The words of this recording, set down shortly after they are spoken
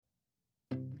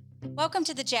Welcome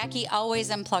to the Jackie Always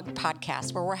Unplugged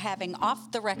podcast, where we're having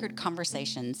off-the-record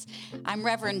conversations. I'm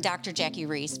Reverend Dr. Jackie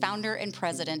Reese, founder and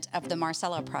president of the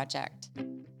Marcella Project.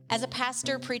 As a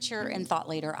pastor, preacher, and thought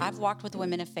leader, I've walked with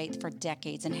women of faith for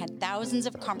decades and had thousands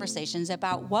of conversations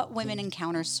about what women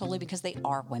encounter solely because they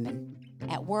are women.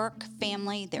 At work,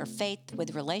 family, their faith,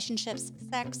 with relationships,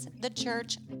 sex, the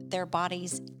church, their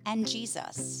bodies, and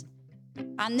Jesus.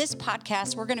 On this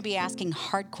podcast, we're going to be asking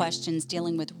hard questions,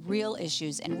 dealing with real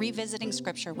issues, and revisiting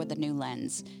scripture with a new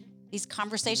lens. These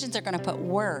conversations are going to put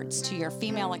words to your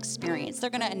female experience. They're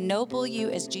going to ennoble you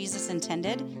as Jesus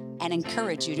intended and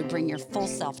encourage you to bring your full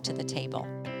self to the table.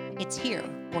 It's here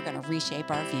we're going to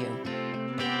reshape our view.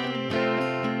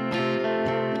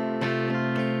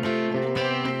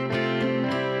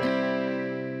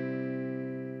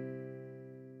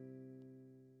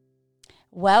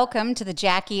 Welcome to the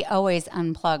Jackie Always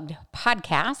Unplugged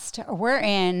podcast. We're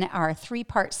in our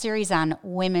three-part series on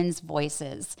women's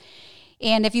voices.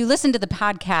 And if you listened to the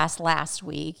podcast last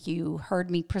week, you heard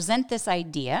me present this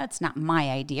idea. It's not my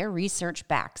idea. Research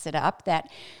backs it up that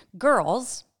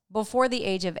girls before the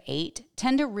age of 8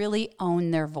 tend to really own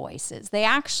their voices. They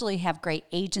actually have great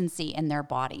agency in their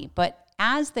body. But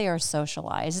as they are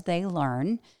socialized, they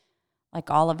learn,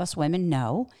 like all of us women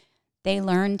know, they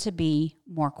learn to be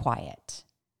more quiet.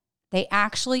 They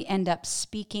actually end up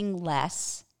speaking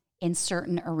less in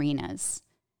certain arenas.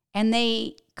 And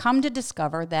they come to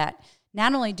discover that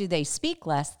not only do they speak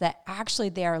less, that actually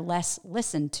they are less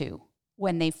listened to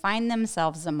when they find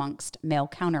themselves amongst male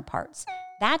counterparts.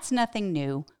 That's nothing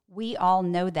new. We all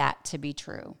know that to be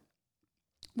true.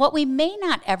 What we may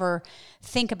not ever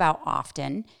think about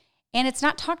often, and it's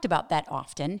not talked about that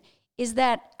often, is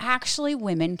that actually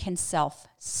women can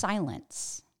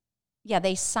self-silence. Yeah,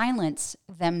 they silence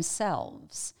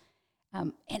themselves.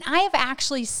 And I have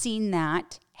actually seen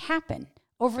that happen.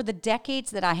 Over the decades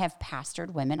that I have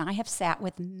pastored women, I have sat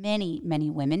with many, many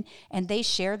women, and they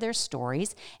share their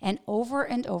stories. And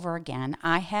over again,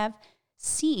 I have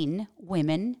seen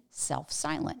women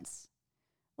self-silence.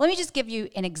 Let me just give you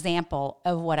an example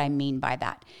of what I mean by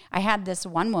that. I had this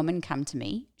one woman come to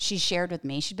me. She shared with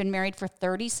me, she'd been married for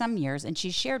 30-some years, and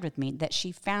she shared with me that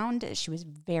she found she was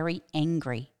very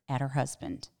angry at her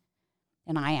husband.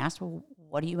 And I asked, well,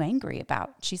 what are you angry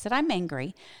about? She said, I'm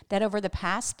angry that over the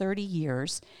past 30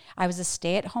 years, I was a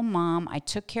stay-at-home mom. I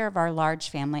took care of our large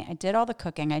family. I did all the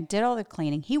cooking. I did all the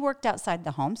cleaning. He worked outside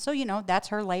the home. So, that's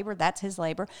her labor. That's his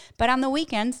labor. But on the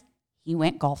weekends, he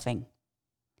went golfing.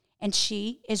 And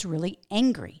she is really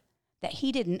angry that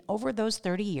he didn't, over those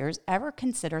 30 years, ever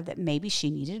consider that maybe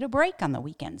she needed a break on the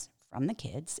weekends from the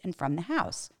kids and from the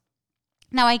house.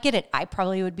 Now, I get it. I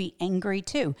probably would be angry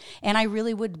too. And I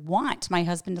really would want my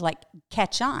husband to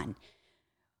catch on.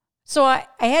 So I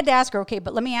had to ask her, okay,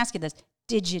 but let me ask you this.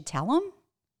 Did you tell him?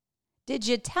 Did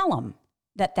you tell him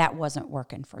that that wasn't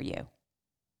working for you?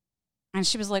 And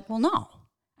she was like, well, no.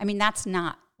 I mean, that's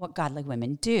not what godly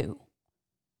women do.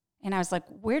 And I was like,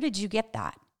 where did you get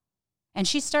that? And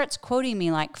she starts quoting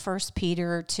me like 1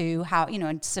 Peter 2, how,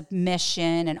 and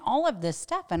submission and all of this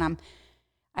stuff. And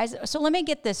so let me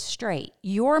get this straight.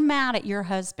 You're mad at your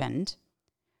husband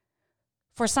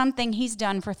for something he's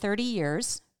done for 30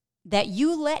 years that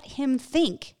you let him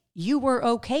think you were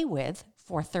okay with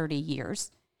for 30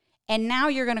 years. And now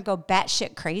you're going to go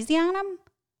batshit crazy on him?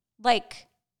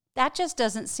 That just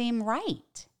doesn't seem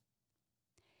right.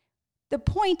 The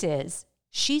point is,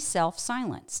 she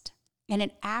self-silenced, and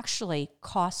it actually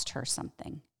cost her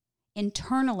something.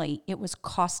 Internally, it was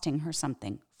costing her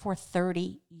something for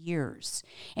 30 years.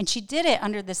 And she did it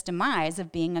under this demise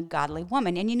of being a godly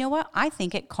woman. And you know what? I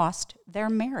think it cost their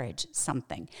marriage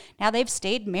something. Now, they've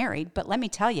stayed married, but let me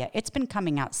tell you, it's been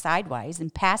coming out sideways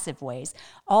in passive ways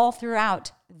all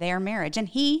throughout their marriage. And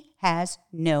he has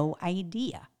no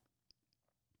idea.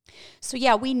 So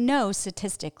yeah, we know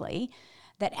statistically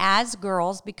that as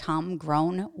girls become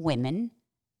grown women,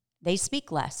 they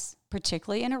speak less,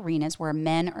 particularly in arenas where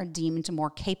men are deemed more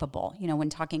capable, when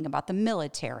talking about the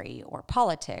military or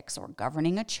politics or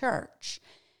governing a church.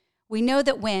 We know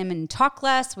that women talk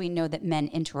less. We know that men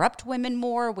interrupt women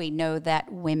more. We know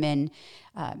that women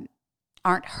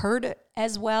aren't heard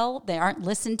as well. They aren't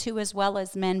listened to as well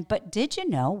as men. But did you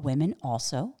know women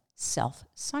also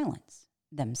self-silence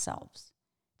themselves?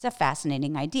 It's a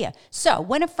fascinating idea. So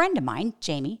when a friend of mine,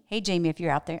 Jamie, hey, Jamie, if you're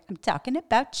out there, I'm talking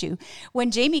about you. When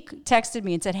Jamie texted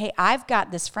me and said, hey, I've got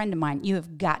this friend of mine you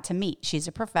have got to meet. She's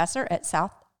a professor at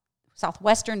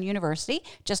Southwestern University,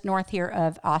 just north here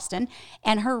of Austin.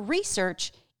 And her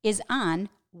research is on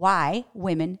why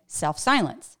women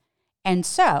self-silence. And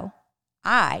so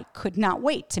I could not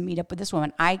wait to meet up with this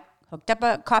woman. I hooked up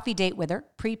a coffee date with her,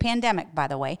 pre-pandemic, by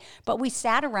the way, but we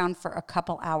sat around for a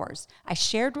couple hours. I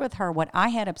shared with her what I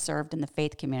had observed in the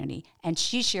faith community, and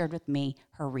she shared with me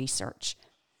her research.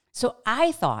 So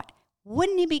I thought,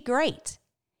 wouldn't it be great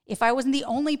if I wasn't the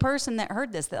only person that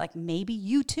heard this, that like maybe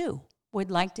you too would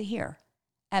like to hear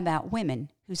about women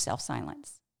who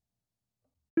self-silence.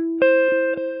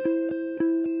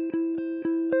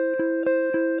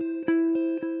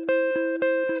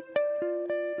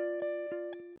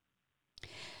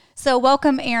 So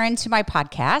welcome, Erin, to my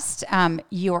podcast.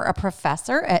 You're a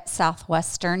professor at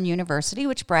Southwestern University,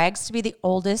 which brags to be the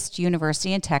oldest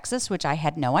university in Texas, which I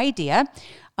had no idea.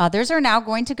 Others are now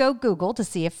going to go Google to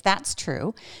see if that's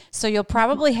true. So you'll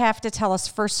probably have to tell us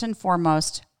first and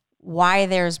foremost why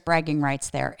there's bragging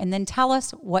rights there, and then tell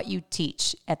us what you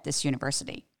teach at this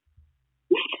university.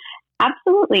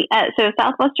 Absolutely. So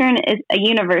Southwestern is a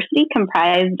university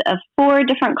comprised of 4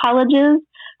 different colleges.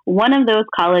 One of those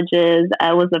colleges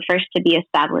was the first to be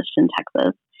established in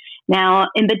Texas. Now,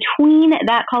 in between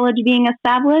that college being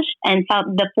established and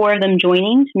the 4 of them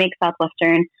joining to make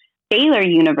Southwestern, Baylor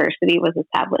University was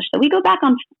established. So we go back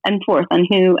on and forth on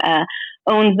who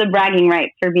owns the bragging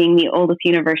rights for being the oldest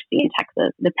university in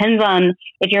Texas. Depends on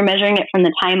if you're measuring it from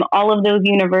the time all of those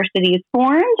universities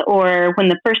formed or when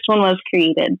the first one was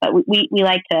created. But we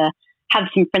like to have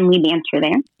some friendly banter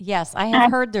there. Yes, I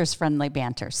have heard there's friendly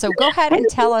banter. So go ahead and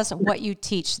tell us what you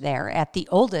teach there at the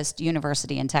oldest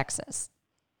university in Texas.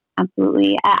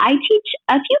 Absolutely. I teach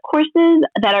a few courses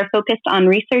that are focused on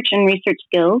research and research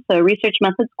skills. So a research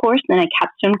methods course and a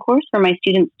capstone course where my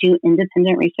students do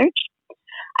independent research.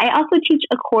 I also teach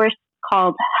a course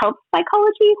called health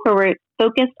psychology, where we're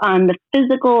focused on the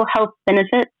physical health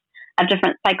benefits of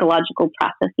different psychological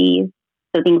processes.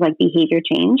 So things like behavior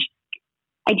change.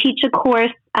 I teach a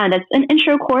course that's an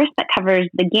intro course that covers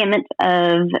the gamut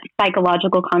of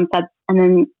psychological concepts. And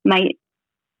then my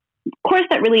course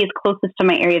that really is closest to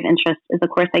my area of interest is a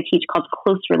course I teach called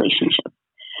Close Relationships,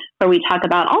 where we talk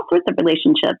about all sorts of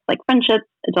relationships like friendships,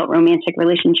 adult romantic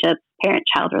relationships,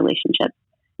 parent-child relationships.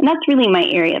 And that's really my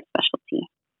area of specialty.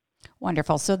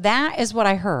 Wonderful. So that is what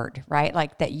I heard, right?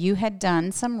 Like that you had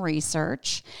done some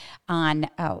research on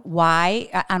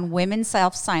on women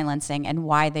self-silencing and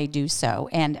why they do so.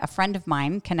 And a friend of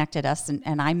mine connected us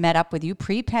and I met up with you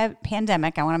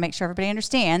pre-pandemic. I want to make sure everybody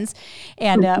understands.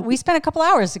 And we spent a couple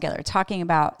hours together talking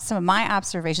about some of my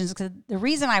observations. Because the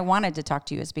reason I wanted to talk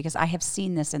to you is because I have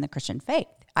seen this in the Christian faith.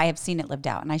 I have seen it lived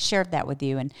out, and I shared that with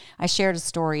you. And I shared a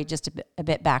story just a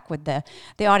bit back with the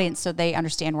audience so they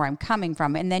understand where I'm coming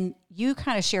from. And then you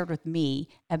kind of shared with me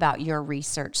about your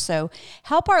research. So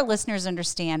help our listeners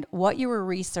understand what you were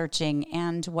researching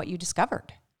and what you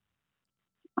discovered.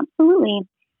 Absolutely.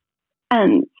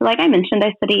 So like I mentioned,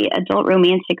 I study adult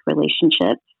romantic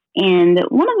relationships. And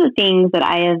one of the things that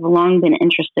I have long been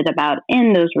interested about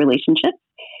in those relationships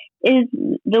is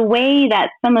the way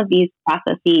that some of these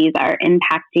processes are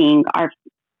impacting our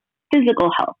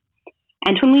physical health.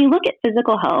 And when we look at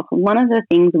physical health, one of the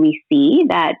things we see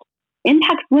that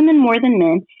impacts women more than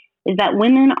men is that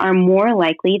women are more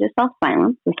likely to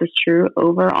self-silence. This is true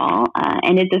overall,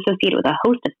 and it's associated with a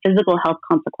host of physical health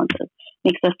consequences.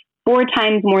 Makes us 4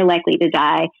 times more likely to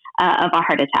die of a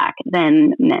heart attack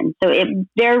than men. So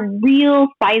there are real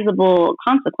sizable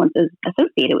consequences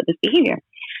associated with this behavior.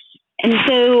 And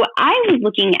so I was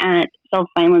looking at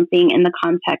self-silencing in the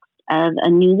context of a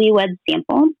newlywed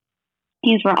sample.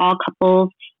 These were all couples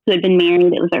who had been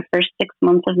married. It was their first 6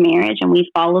 months of marriage, and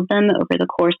we followed them over the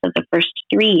course of the first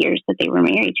 3 years that they were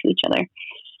married to each other.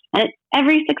 And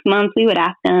every 6 months, we would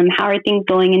ask them, how are things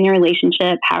going in your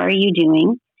relationship? How are you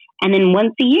doing? And then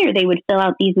once a year, they would fill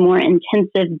out these more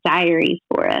intensive diaries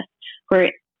for us,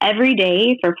 where every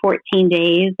day for 14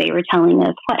 days, they were telling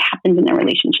us what happened in their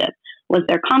relationship. Was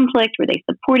there conflict? Were they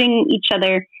supporting each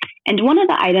other? And one of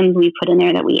the items we put in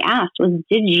there that we asked was,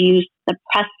 did you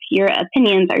suppress your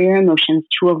opinions or your emotions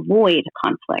to avoid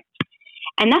conflict?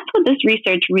 And that's what this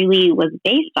research really was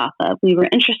based off of. We were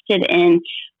interested in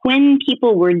when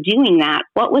people were doing that,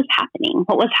 what was happening?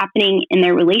 What was happening in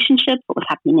their relationships? What was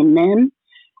happening in them?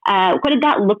 What did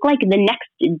that look like the next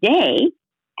day?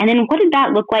 And then what did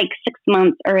that look like 6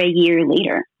 months or a year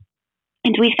later?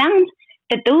 And we found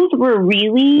that those were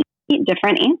really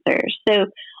different answers. So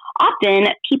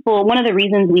often one of the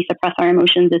reasons we suppress our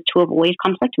emotions is to avoid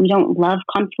conflict. We don't love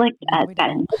conflict. It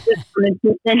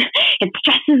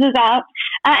stresses us out.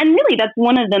 And really, that's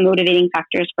one of the motivating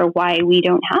factors for why we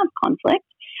don't have conflict.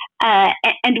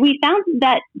 And we found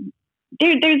that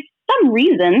there's some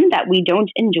reason that we don't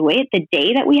enjoy it. The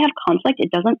day that we have conflict,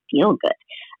 it doesn't feel good.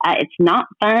 It's not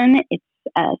fun. It's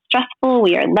stressful.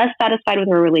 We are less satisfied with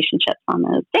our relationships on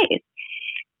those days.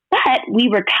 But we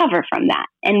recover from that.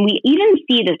 And we even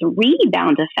see this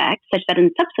rebound effect such that in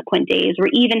subsequent days,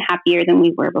 we're even happier than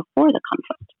we were before the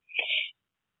conflict.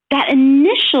 That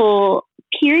initial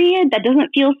period that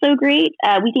doesn't feel so great,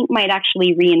 we think might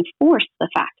actually reinforce the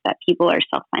fact that people are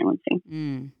self-silencing.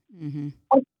 Mm-hmm.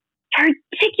 What's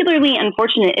particularly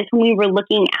unfortunate is when we were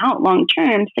looking out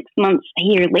long-term, 6 months, a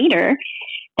year later,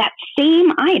 that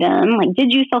same item, like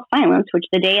did you self-silence, which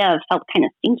the day of felt kind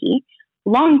of stinky,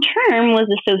 long-term was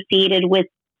associated with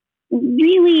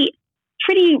really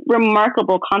pretty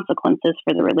remarkable consequences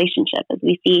for the relationship, as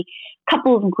we see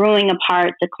couples growing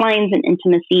apart, declines in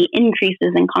intimacy,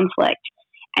 increases in conflict.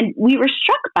 And we were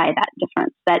struck by that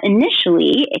difference, that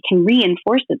initially it can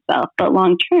reinforce itself, but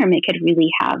long-term it could really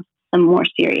have some more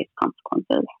serious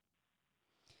consequences.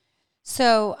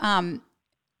 So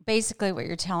basically what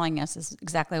you're telling us is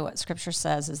exactly what Scripture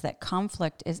says, is that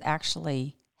conflict is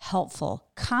actually helpful.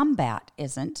 Combat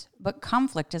isn't, but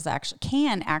conflict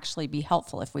can actually be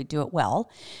helpful if we do it well.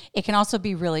 It can also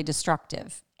be really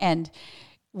destructive. And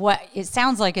what it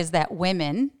sounds like is that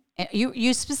women,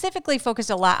 you specifically focused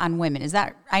a lot on women. Is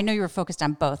that, I know you were focused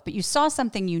on both, but you saw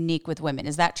something unique with women.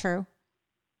 Is that true?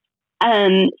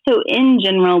 So in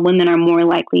general, women are more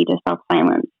likely to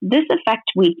self-silence. This effect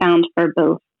we found for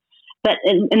both. But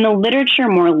in the literature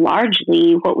more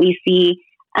largely, what we see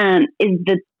is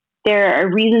that there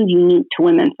are reasons unique to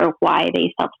women for why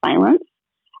they self-silence.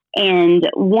 And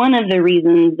one of the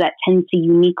reasons that tends to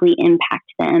uniquely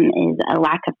impact them is a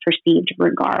lack of perceived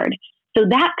regard. So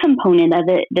that component of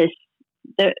it,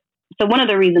 so one of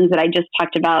the reasons that I just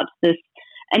talked about, this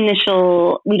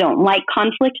initial, we don't like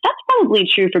conflict, that's probably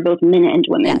true for both men and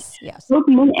women. Yes. Both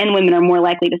men and women are more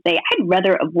likely to say, I'd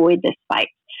rather avoid this fight.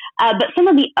 But some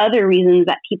of the other reasons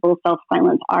that people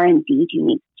self-silence are indeed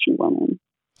unique to women.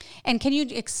 And can you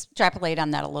extrapolate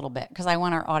on that a little bit? Because I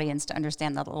want our audience to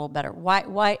understand that a little better.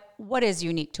 What is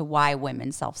unique to why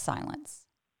women self-silence?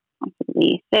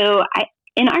 Absolutely. So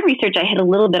in our research, I hit a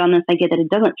little bit on this idea that it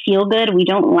doesn't feel good. We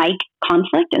don't like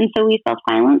conflict, and so we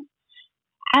self-silence.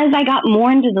 As I got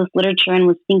more into this literature and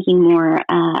was thinking more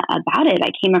about it,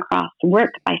 I came across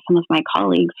work by some of my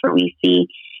colleagues where we see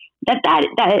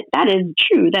that is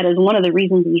true. That is one of the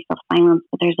reasons we self-silence,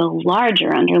 but there's a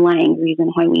larger underlying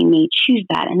reason why we may choose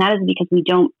that, and that is because we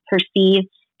don't perceive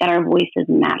that our voices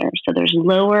matter. So there's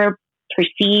lower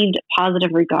perceived positive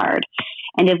regard.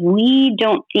 And if we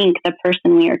don't think the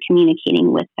person we are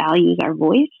communicating with values our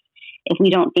voice, if we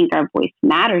don't think our voice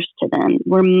matters to them,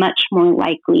 we're much more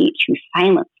likely to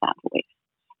silence that voice.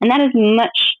 And that is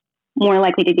much more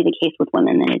likely to be the case with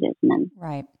women than it is men.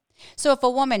 Right. So if a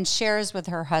woman shares with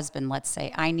her husband, let's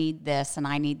say, I need this and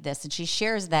I need this, and she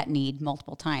shares that need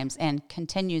multiple times and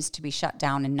continues to be shut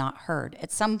down and not heard,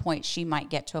 at some point she might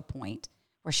get to a point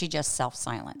where she just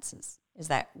self-silences. Is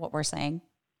that what we're saying?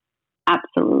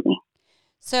 Absolutely.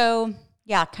 So,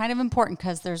 yeah, kind of important,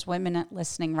 because there's women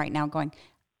listening right now going,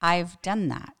 I've done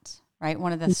that, right?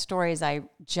 One of the stories I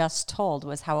just told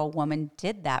was how a woman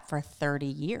did that for 30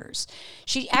 years.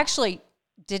 She actually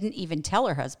didn't even tell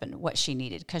her husband what she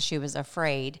needed because she was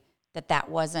afraid that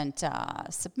wasn't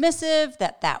submissive,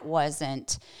 that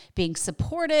wasn't being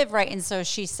supportive, right? And so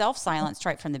she self-silenced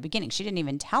right from the beginning. She didn't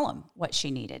even tell him what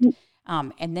she needed.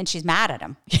 And then she's mad at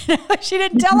him. She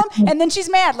didn't tell him, and then she's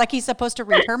mad, like he's supposed to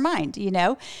read her mind,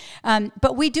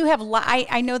 But we do have,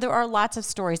 I know there are lots of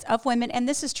stories of women, and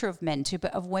this is true of men too,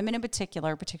 but of women in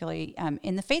particular, particularly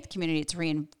in the faith community, it's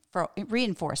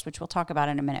reinforced, which we'll talk about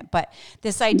in a minute. But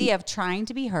this idea of trying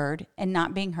to be heard and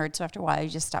not being heard, so after a while, you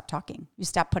just stop talking. You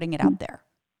stop putting it out there.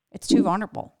 It's too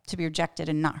vulnerable to be rejected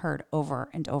and not heard over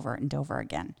and over and over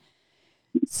again.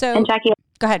 So, and Jackie,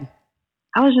 go ahead.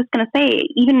 I was just going to say,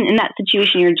 even in that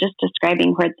situation you're just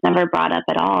describing where it's never brought up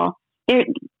at all,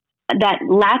 that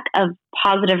lack of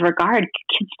positive regard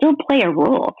can still play a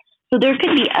role. So there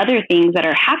could be other things that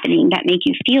are happening that make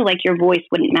you feel like your voice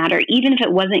wouldn't matter, even if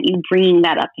it wasn't you bringing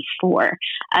that up before.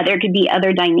 There could be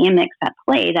other dynamics at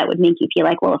play that would make you feel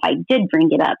like, well, if I did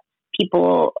bring it up,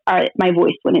 my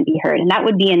voice wouldn't be heard. And that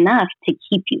would be enough to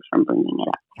keep you from bringing it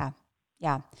up.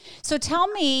 Yeah. So tell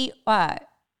me,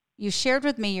 you shared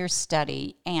with me your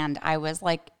study, and I was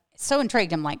like so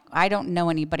intrigued. I'm like, I don't know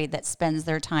anybody that spends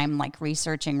their time like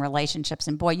researching relationships.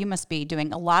 And boy, you must be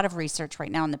doing a lot of research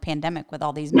right now in the pandemic with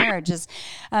all these marriages.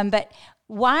 But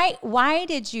why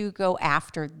did you go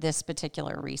after this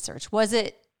particular research? Was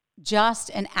it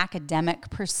just an academic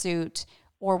pursuit,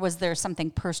 or was there something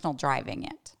personal driving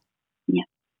it? Yeah.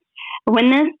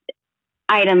 When this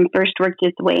item first worked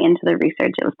its way into the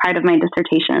research, it was part of my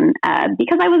dissertation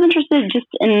because I was interested just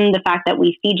in the fact that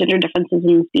we see gender differences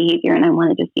in this behavior, and I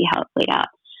wanted to see how it played out.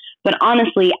 But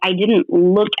honestly, I didn't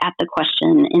look at the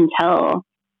question until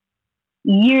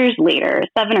years later,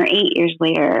 7 or 8 years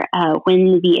later,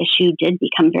 when the issue did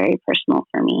become very personal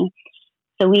for me.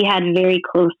 So we had very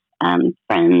close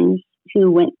friends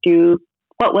who went through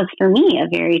what was for me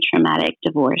a very traumatic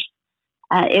divorce.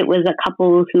 It was a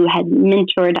couple who had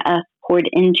mentored us, poured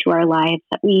into our lives,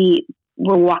 that we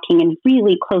were walking in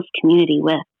really close community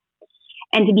with.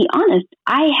 And to be honest,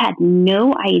 I had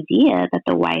no idea that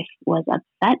the wife was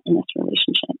upset in this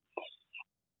relationship.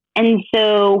 And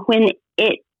so when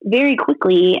it very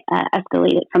quickly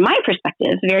escalated, from my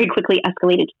perspective, very quickly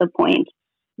escalated to the point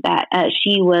that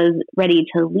she was ready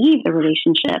to leave the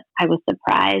relationship, I was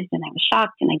surprised and I was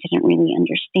shocked and I didn't really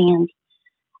understand.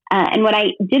 And what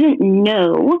I didn't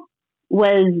know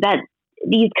was that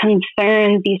these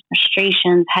concerns, these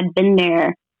frustrations had been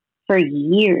there for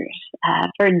years,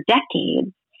 for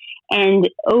decades. And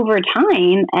over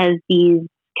time, as these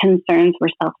concerns were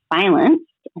self-silenced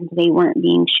and they weren't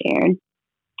being shared,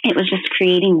 it was just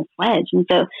creating this wedge. And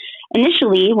so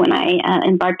initially, when I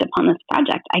embarked upon this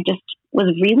project, I just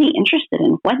was really interested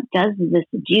in what does this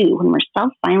do when we're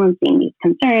self-silencing these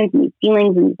concerns and these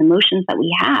feelings and these emotions that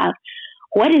we have.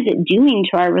 What is it doing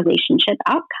to our relationship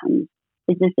outcomes?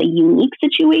 Is this a unique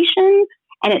situation?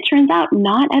 And it turns out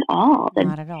not at all.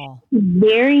 Not at all.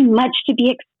 Very much to be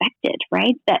expected,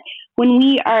 right? That when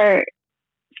we are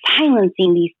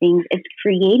silencing these things, it's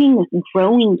creating this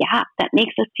growing gap that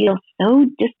makes us feel so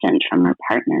distant from our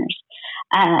partners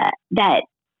that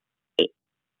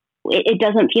it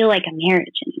doesn't feel like a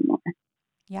marriage anymore.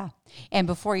 Yeah. And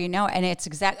before you know, and it's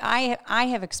I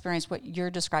have experienced what you're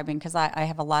describing because I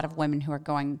have a lot of women who are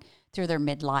going through their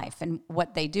midlife, and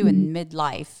what they do in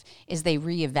midlife is they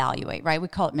reevaluate, right? We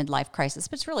call it midlife crisis,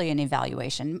 but it's really an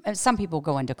evaluation. Some people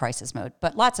go into crisis mode,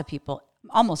 but lots of people,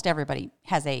 almost everybody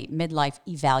has a midlife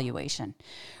evaluation,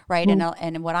 right?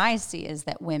 And what I see is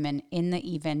that women in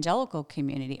the evangelical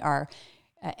community are,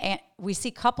 and we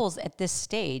see couples at this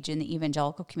stage in the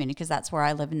evangelical community, because that's where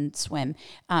I live and swim,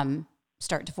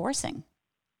 start divorcing,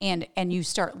 and you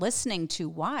start listening to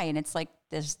why, and it's like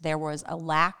there was a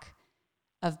lack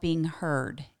of being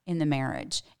heard in the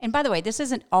marriage. And by the way, this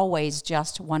isn't always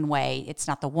just one way. It's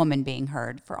not the woman being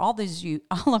heard. For all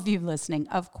of you listening,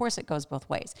 of course it goes both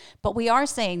ways. But we are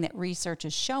saying that research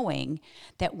is showing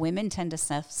that women tend to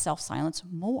self-silence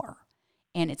more,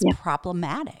 and it's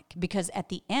problematic because at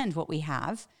the end, what we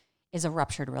have is a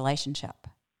ruptured relationship.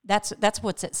 That's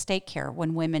what's at stake here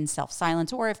when women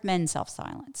self-silence, or if men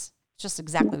self-silence. It's just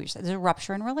exactly what you said. There's a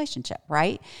rupture in relationship,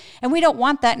 right? And we don't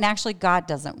want that, and actually God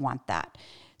doesn't want that.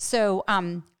 So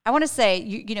I want to say,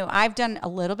 you know, I've done a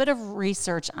little bit of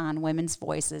research on women's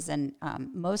voices, and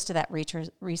most of that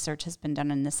research has been done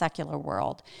in the secular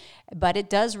world. But it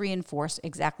does reinforce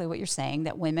exactly what you're saying,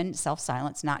 that women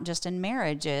self-silence, not just in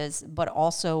marriages, but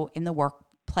also in the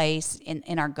workplace,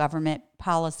 in our government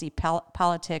policy,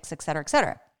 politics, et cetera, et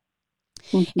cetera.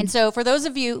 Mm-hmm. And so for those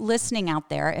of you listening out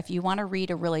there, if you want to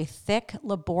read a really thick,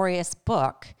 laborious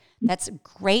book that's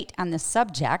great on this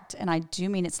subject, and I do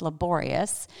mean it's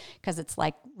laborious because it's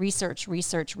like research,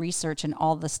 and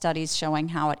all the studies showing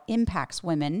how it impacts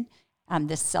women,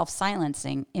 this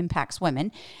self-silencing impacts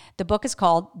women. The book is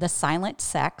called The Silent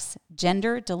Sex,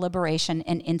 Gender, Deliberation,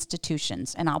 and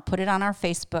Institutions. And I'll put it on our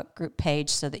Facebook group page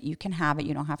so that you can have it.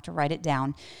 You don't have to write it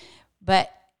down.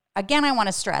 But again, I want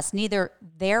to stress, neither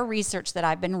their research that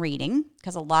I've been reading,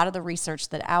 because a lot of the research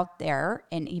that out there,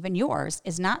 and even yours,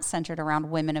 is not centered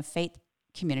around women of faith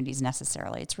communities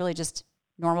necessarily. It's really just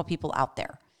normal people out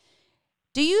there.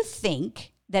 Do you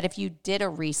think that if you did a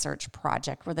research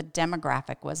project where the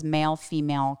demographic was male,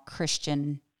 female,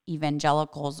 Christian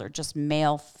evangelicals, or just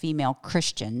male, female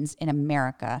Christians in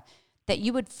America, that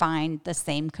you would find the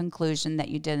same conclusion that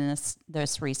you did in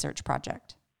this research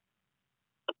project?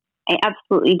 I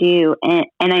absolutely do. And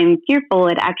I'm fearful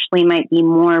it actually might be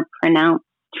more pronounced.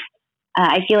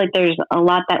 I feel like there's a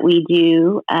lot that we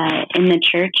do in the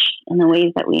church, in the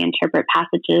ways that we interpret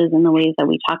passages and the ways that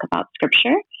we talk about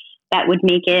scripture, that would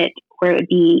make it where it would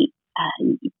be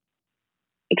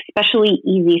especially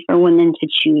easy for women to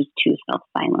choose to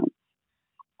self-silence.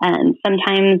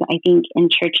 Sometimes I think in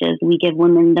churches we give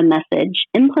women the message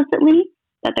implicitly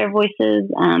that their voices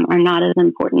are not as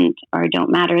important or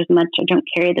don't matter as much or don't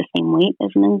carry the same weight as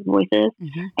men's voices.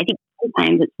 Mm-hmm. I think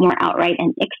sometimes it's more outright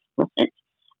and explicit.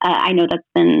 I know that's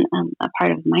been a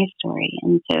part of my story.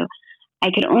 And so I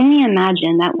could only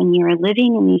imagine that when you're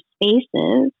living in these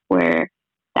spaces where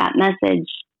that message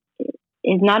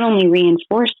is not only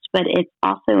reinforced, but it's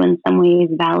also in some ways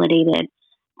validated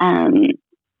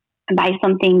by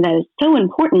something that is so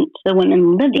important to the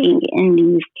women living in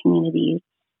these communities,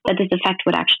 that this effect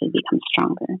would actually become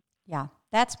stronger. Yeah,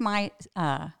 that's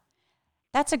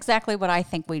that's exactly what I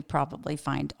think we'd probably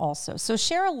find also. So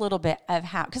share a little bit of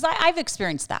how, because I've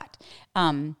experienced that.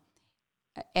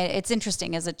 It's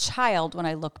interesting. As a child, when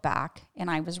I look back, and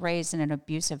I was raised in an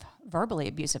verbally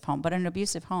abusive home, but in an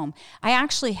abusive home, I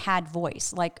actually had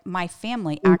voice. Like my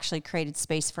family actually created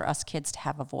space for us kids to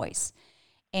have a voice.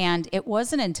 And it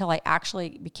wasn't until I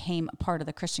actually became a part of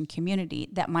the Christian community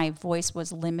that my voice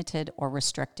was limited or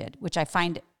restricted, which I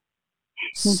find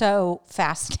so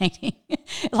fascinating.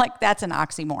 Like that's an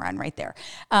oxymoron right there.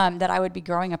 That I would be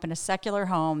growing up in a secular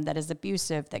home that is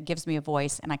abusive, that gives me a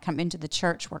voice, and I come into the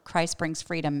church where Christ brings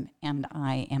freedom and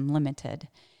I am limited.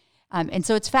 And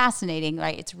so it's fascinating,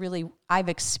 right? It's really, I've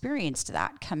experienced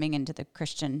that coming into the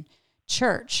Christian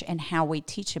church and how we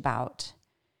teach about,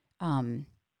 and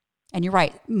you're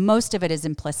right, most of it is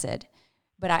implicit.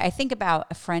 But I think about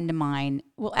a friend of mine.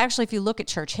 Well, actually, if you look at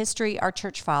church history, our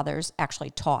church fathers actually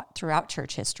taught throughout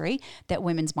church history that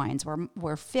women's minds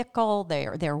were fickle,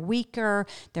 they're weaker,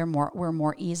 we're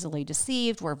more easily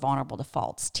deceived, we're vulnerable to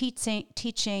false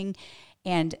teaching.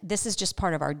 And this is just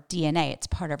part of our DNA. It's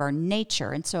part of our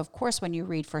nature. And so, of course, when you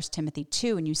read 1 Timothy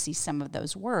 2 and you see some of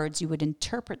those words, you would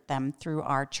interpret them through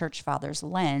our church fathers'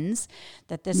 lens,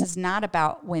 that this is not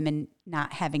about women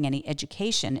not having any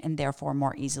education and therefore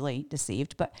more easily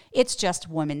deceived, but it's just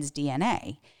women's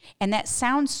DNA. And that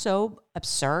sounds so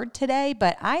absurd today,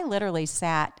 but I literally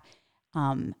sat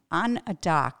on a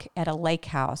dock at a lake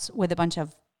house with a bunch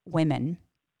of women,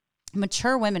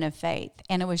 mature women of faith,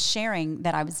 and it was sharing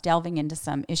that I was delving into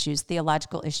some issues,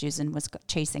 theological issues, and was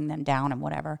chasing them down and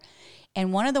whatever.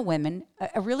 And one of the women,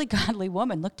 a really godly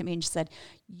woman, looked at me and she said,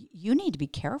 "You need to be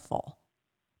careful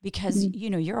because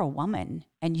you're a woman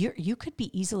and you could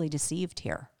be easily deceived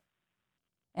here."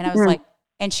 And I was like,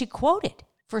 and she quoted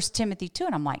 1 Timothy 2,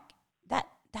 and I'm like,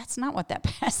 that's not what that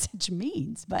passage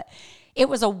means, but it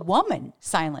was a woman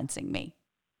silencing me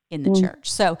in the church.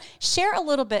 So share a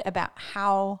little bit about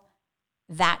how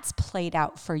that's played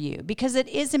out for you, because it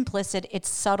is implicit, it's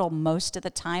subtle most of the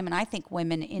time, and I think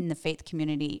women in the faith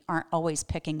community aren't always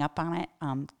picking up on it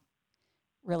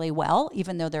really well,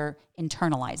 even though they're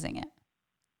internalizing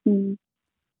it.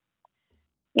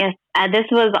 Yes, this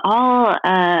was all,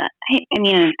 I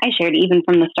shared even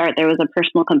from the start, there was a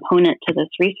personal component to this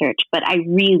research, but I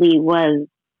really was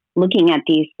looking at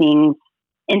these things,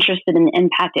 interested in the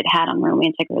impact it had on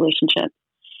romantic relationships.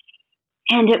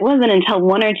 And it wasn't until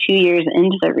 1 or 2 years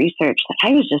into the research that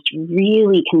I was just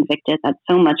really convicted that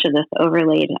so much of this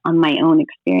overlaid on my own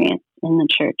experience in the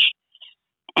church.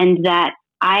 And that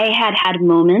I had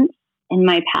moments in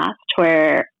my past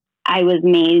where I was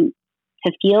made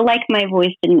to feel like my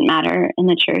voice didn't matter in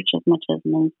the church as much as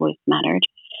men's voice mattered.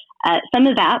 Some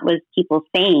of that was people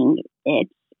saying it,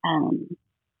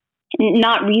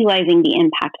 not realizing the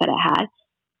impact that it had.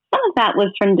 Some of that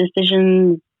was from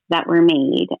decisions that were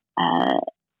made,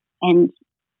 and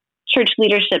church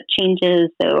leadership changes.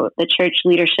 So the church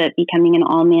leadership becoming an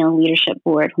all-male leadership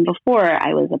board. When before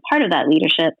I was a part of that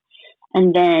leadership,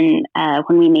 and then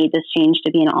when we made this change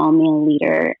to be an all-male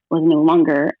leader, was no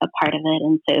longer a part of it.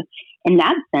 And so in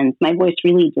that sense, my voice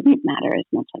really didn't matter as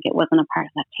much, like it wasn't a part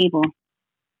of that table.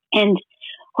 And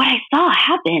what I saw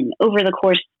happen over the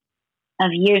course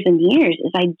of years and years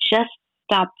is I just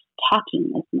stopped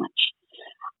talking as much.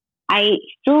 I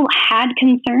still had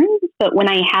concerns, but when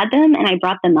I had them and I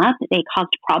brought them up, they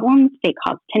caused problems, they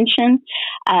caused tension.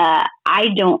 I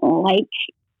don't like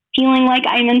feeling like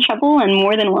I'm in trouble, and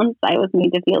more than once I was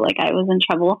made to feel like I was in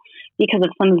trouble because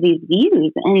of some of these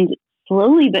views. And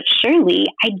slowly but surely,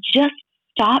 I just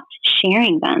stopped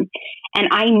sharing them. And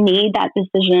I made that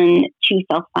decision to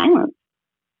self-silence.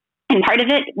 And part of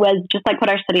it was just like what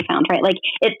our study found, right? Like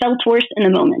it felt worse in the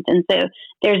moment. And so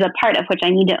there's a part of which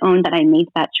I need to own that I made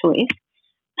that choice.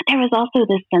 But there was also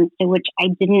this sense to which I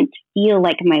didn't feel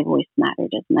like my voice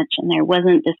mattered as much. And there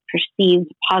wasn't this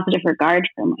perceived positive regard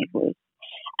for my voice.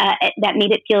 That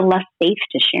made it feel less safe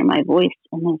to share my voice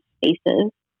in those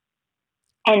spaces.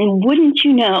 And wouldn't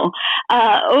you know,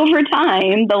 over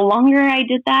time, the longer I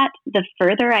did that, the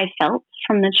further I felt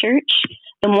from the church,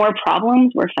 the more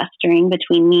problems were festering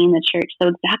between me and the church. So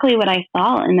exactly what I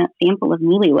saw in that sample of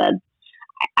newlyweds,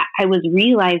 I was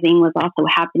realizing was also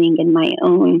happening in my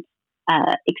own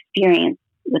experience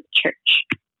with church.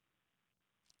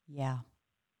 Yeah.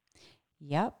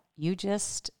 Yep. You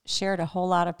just shared a whole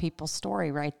lot of people's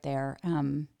story right there.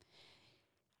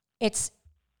 It's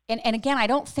And again, I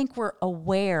don't think we're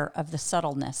aware of the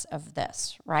subtleness of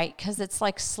this, right? Because it's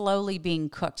like slowly being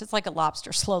cooked. It's like a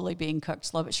lobster slowly being cooked.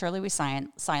 Slow but surely we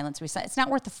silence. It's not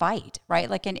worth the fight, right?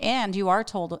 Like, and you are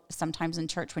told sometimes in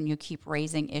church when you keep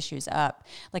raising issues up,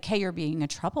 like, hey, you're being a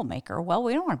troublemaker. Well,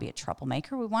 we don't want to be a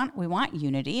troublemaker. We want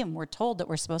unity, and we're told that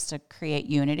we're supposed to create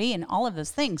unity and all of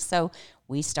those things. So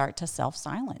we start to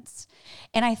self-silence.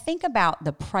 And I think about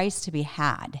the price to be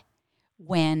had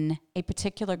when a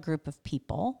particular group of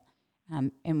people,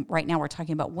 and right now we're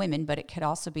talking about women, but it could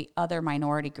also be other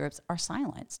minority groups, are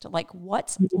silenced. Like,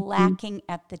 what's lacking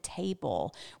at the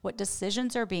table? What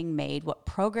decisions are being made? What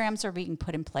programs are being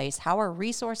put in place? How are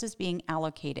resources being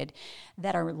allocated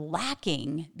that are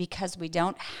lacking because we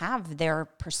don't have their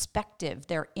perspective,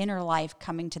 their inner life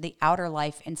coming to the outer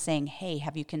life and saying, hey,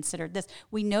 have you considered this?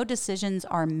 We know decisions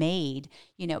are made,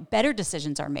 better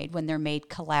decisions are made when they're made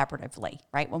collaboratively,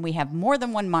 right? When we have more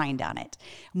than one mind on it,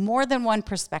 more than one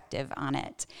perspective on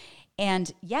it.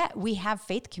 And yet we have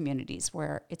faith communities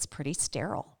where it's pretty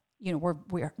sterile.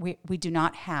 We do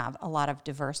not have a lot of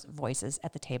diverse voices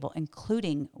at the table,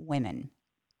 including women.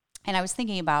 And I was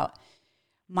thinking about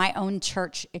my own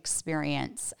church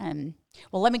experience.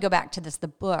 Well, let me go back to the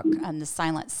book on the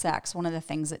silent sex. One of the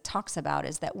things it talks about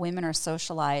is that women are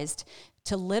socialized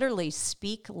to literally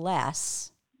speak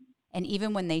less. And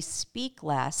even when they speak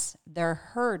less, they're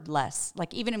heard less.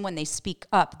 Like, even when they speak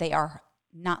up, they are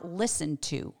not listened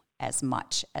to as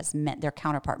much as men, their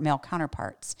male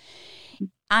counterparts.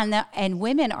 And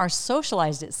women are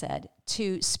socialized, it said,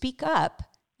 to speak up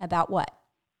about what?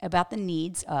 About the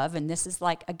needs of, and this is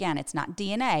like, again, it's not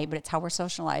DNA, but it's how we're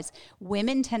socialized.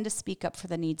 Women tend to speak up for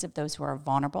the needs of those who are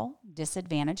vulnerable,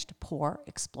 disadvantaged, poor,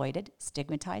 exploited,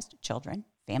 stigmatized, children,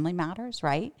 family matters,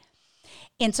 right?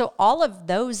 And so all of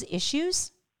those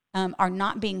issues are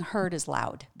not being heard as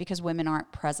loud because women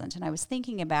aren't present. And I was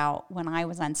thinking about when I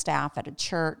was on staff at a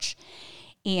church,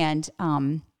 and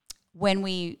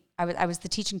when I was the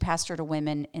teaching pastor to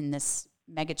women in this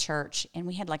mega church, and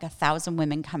we had like 1,000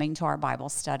 women coming to our Bible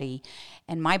study.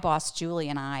 And my boss, Julie,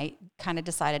 and I kind of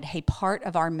decided, hey, part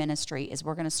of our ministry is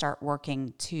we're going to start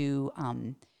working to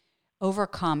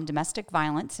overcome domestic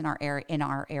violence in our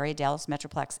area, Dallas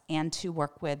Metroplex, and to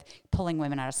work with pulling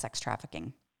women out of sex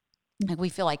trafficking. Like, we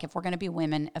feel like if we're going to be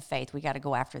women of faith, we got to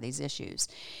go after these issues.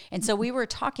 And so we were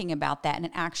talking about that and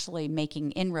actually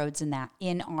making inroads in that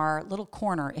in our little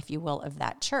corner, if you will, of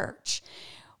that church.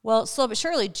 Well, slow but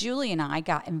surely, Julie and I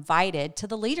got invited to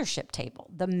the leadership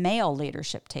table, the male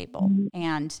leadership table.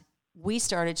 And we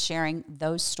started sharing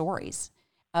those stories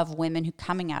of women who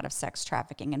coming out of sex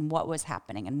trafficking and what was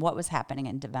happening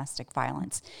in domestic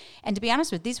violence. And to be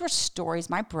honest with you, these were stories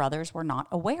my brothers were not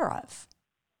aware of.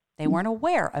 They weren't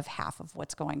aware of half of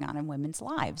what's going on in women's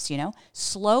lives,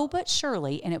 slow but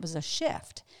surely, and it was a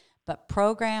shift. But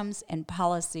programs and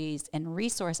policies and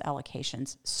resource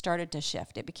allocations started to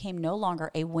shift. It became no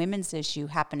longer a women's issue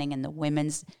happening in the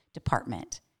women's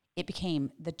department. It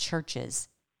became the church's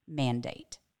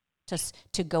mandate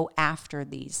to go after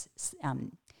these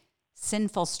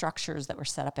sinful structures that were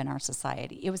set up in our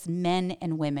society. It was men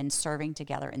and women serving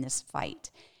together in this fight.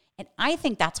 And I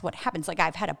think that's what happens. Like,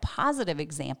 I've had a positive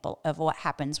example of what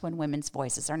happens when women's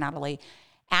voices are not only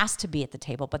asked to be at the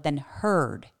table, but then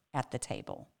heard at the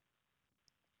table.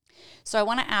 So I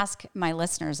want to ask my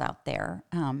listeners out there,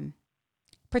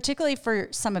 particularly for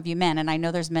some of you men, and I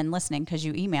know there's men listening because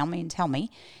you email me and tell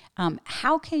me,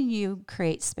 how can you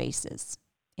create spaces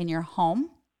in your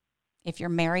home, if you're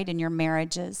married, in your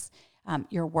marriages,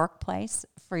 your workplace,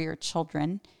 for your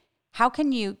children? How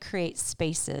can you create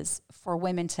spaces for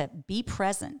women to be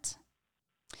present?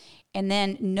 And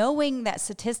then knowing that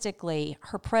statistically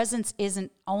her presence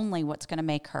isn't only what's going to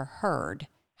make her heard,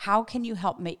 how can you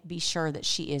help be sure that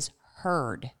she is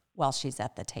heard while she's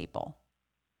at the table?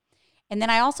 And then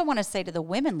I also want to say to the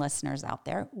women listeners out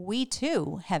there, we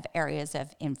too have areas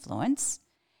of influence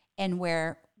and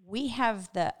where we have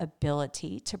the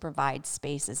ability to provide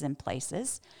spaces and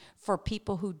places for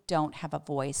people who don't have a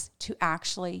voice to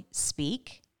actually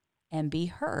speak and be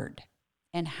heard.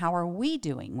 And how are we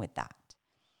doing with that?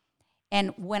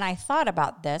 And when I thought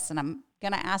about this, and I'm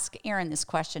going to ask Erin this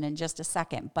question in just a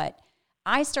second, but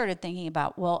I started thinking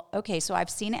about, well, okay, so I've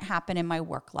seen it happen in my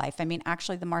work life. I mean,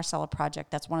 actually, the Marcella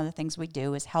Project, that's one of the things we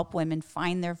do, is help women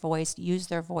find their voice, use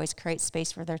their voice, create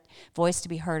space for their voice to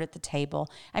be heard at the table.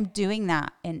 I'm doing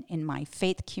that in my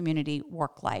faith community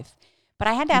work life. But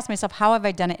I had to ask myself, how have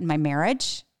I done it in my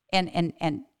marriage? And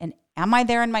am I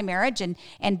there in my marriage?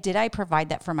 And did I provide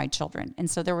that for my children? And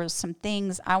so there were some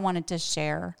things I wanted to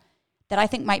share that I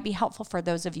think might be helpful for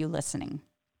those of you listening.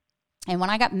 And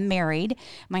when I got married,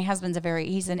 my husband's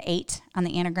he's an 8 on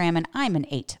the Enneagram, and I'm an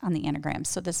 8 on the Enneagram.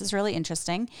 So this is really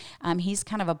interesting. He's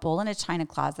kind of a bull in a china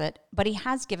closet, but he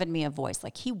has given me a voice.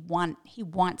 Like he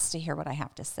wants to hear what I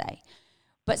have to say.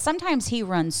 But sometimes he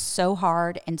runs so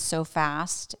hard and so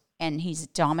fast, and he's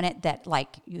dominant that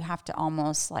like you have to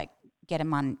almost like get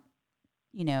him on,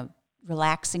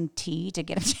 relaxing tea to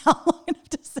get him down long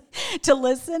enough to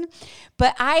listen.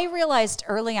 But I realized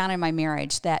early on in my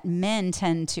marriage that men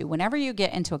tend to, whenever you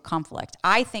get into a conflict,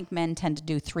 I think men tend to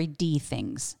do 3D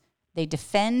things. They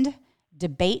defend,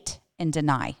 debate, and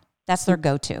deny. That's their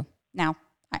go-to. Now,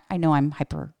 I know I'm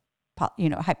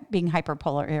being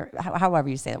hyperpolar here, however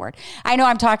you say the word. I know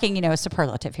I'm talking,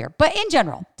 superlative here, but in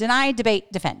general, deny,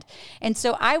 debate, defend. And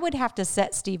so I would have to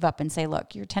set Steve up and say,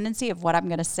 look, your tendency of what I'm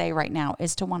going to say right now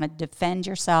is to want to defend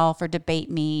yourself or debate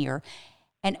me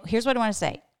and here's what I want to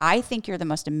say. I think you're the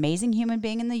most amazing human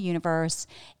being in the universe,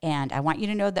 and I want you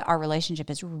to know that our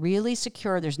relationship is really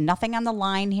secure. There's nothing on the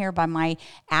line here by my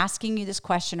asking you this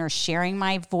question or sharing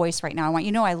my voice right now. I want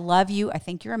you to know I love you. I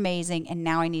think you're amazing, and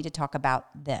now I need to talk about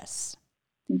this.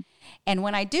 And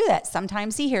when I do that,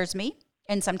 sometimes he hears me,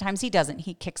 and sometimes he doesn't.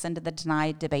 He kicks into the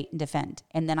deny, debate, and defend.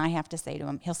 And then I have to say to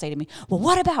him, he'll say to me, well,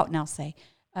 what about? And I'll say,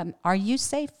 are you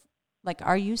safe? Like,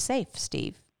 are you safe,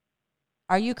 Steve?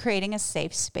 Are you creating a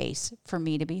safe space for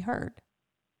me to be heard?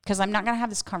 Because I'm not going to have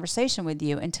this conversation with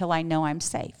you until I know I'm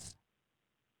safe.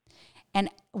 And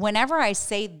whenever I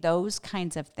say those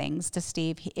kinds of things to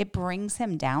Steve, it brings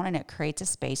him down and it creates a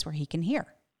space where he can hear.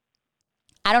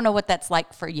 I don't know what that's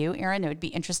like for you, Erin. It would be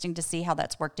interesting to see how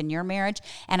that's worked in your marriage.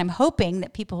 And I'm hoping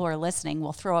that people who are listening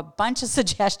will throw a bunch of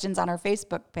suggestions on our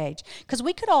Facebook page because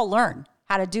we could all learn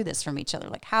how to do this from each other.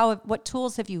 Like what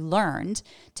tools have you learned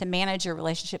to manage your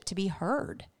relationship to be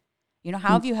heard? How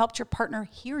have you helped your partner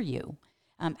hear you?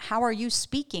 How are you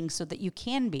speaking so that you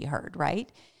can be heard, right?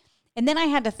 And then I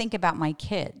had to think about my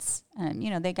kids.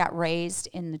 They got raised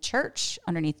in the church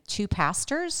underneath 2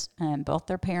 pastors, and both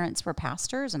their parents were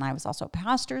pastors, and I was also a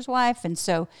pastor's wife. And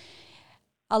so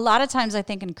a lot of times I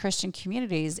think in Christian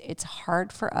communities, it's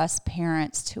hard for us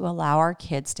parents to allow our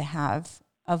kids to have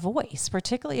a voice,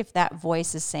 particularly if that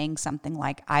voice is saying something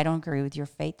like, I don't agree with your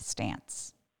faith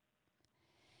stance.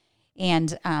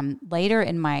 And later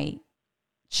in my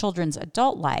children's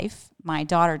adult life, my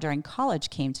daughter during college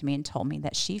came to me and told me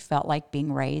that she felt like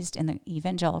being raised in the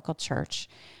evangelical church,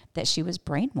 that she was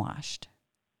brainwashed.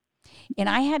 And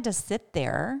I had to sit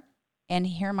there and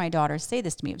hear my daughter say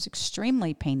this to me. It was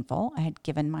extremely painful. I had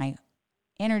given my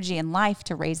energy and life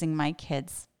to raising my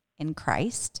kids in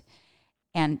Christ.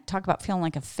 And talk about feeling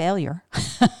like a failure.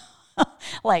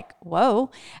 Like,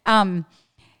 whoa.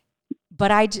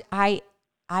 But I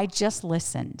just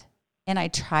listened, and I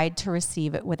tried to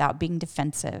receive it without being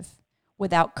defensive,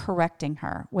 without correcting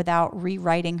her, without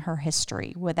rewriting her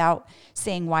history, without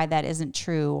saying why that isn't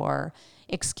true or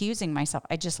excusing myself.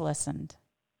 I just listened.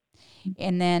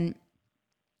 And then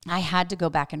I had to go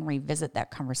back and revisit that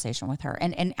conversation with her.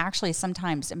 And actually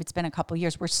sometimes, it's been a couple of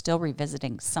years, we're still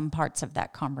revisiting some parts of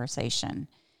that conversation.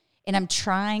 And I'm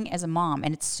trying as a mom,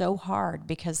 and it's so hard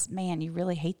because, man, you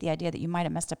really hate the idea that you might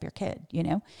have messed up your kid,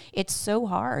 It's so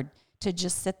hard to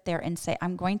just sit there and say,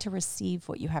 I'm going to receive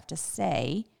what you have to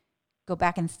say, go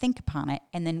back and think upon it,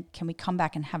 and then can we come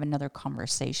back and have another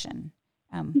conversation?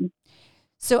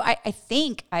 So I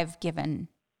think I've given...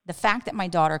 The fact that my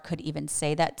daughter could even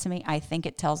say that to me, I think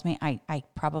it tells me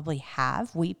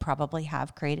we probably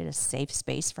have created a safe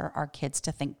space for our kids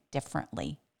to think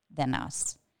differently than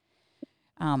us.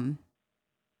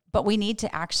 But we need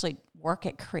to actually work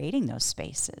at creating those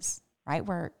spaces, right?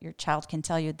 Where your child can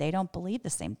tell you they don't believe the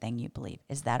same thing you believe.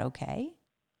 Is that okay?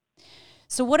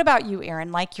 So what about you,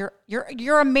 Erin? Like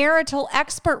you're a marital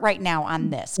expert right now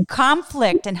on this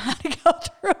conflict and how to go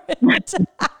through it.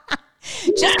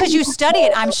 Just because you study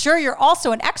it, I'm sure you're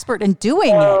also an expert in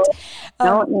doing it.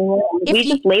 No, we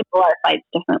just label our fights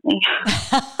differently.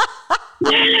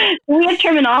 We have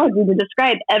terminology to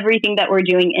describe everything that we're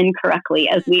doing incorrectly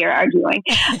as we are arguing.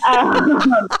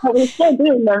 But we're still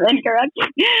doing them incorrectly.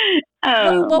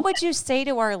 What would you say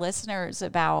to our listeners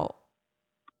about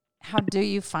how do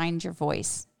you find your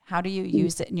voice? How do you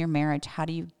use it in your marriage? How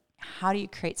do you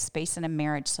create space in a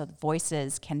marriage so the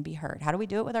voices can be heard? How do we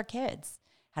do it with our kids?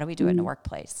 How do we do it in the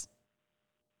workplace?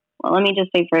 Well, let me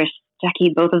just say first,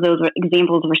 Jackie, both of those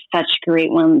examples were such great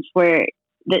ones where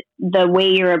the way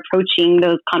you're approaching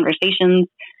those conversations,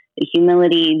 the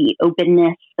humility, the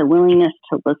openness, the willingness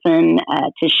to listen,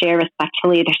 to share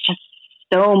respectfully, there's just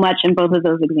so much in both of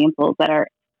those examples that are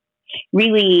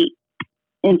really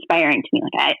inspiring to me.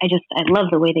 Like I love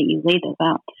the way that you laid those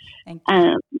out. Thank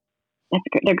you. That's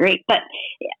great. They're great. But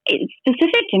it's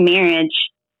specific to marriage,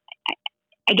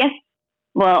 I guess,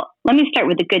 well, let me start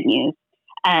with the good news.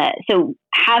 So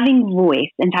having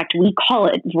voice, in fact, we call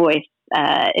it voice.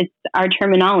 It's our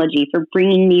terminology for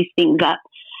bringing these things up,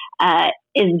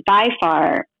 is by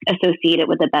far associated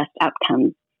with the best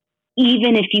outcomes,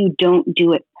 even if you don't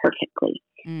do it perfectly.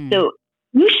 So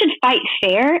you should fight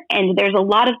fair. And there's a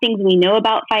lot of things we know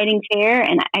about fighting fair,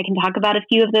 and I can talk about a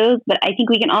few of those, but I think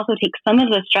we can also take some of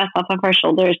the stress off of our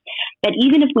shoulders that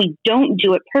even if we don't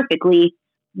do it perfectly,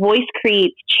 voice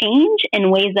creates change in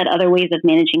ways that other ways of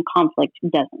managing conflict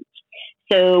doesn't.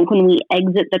 So when we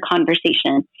exit the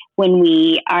conversation, when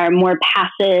we are more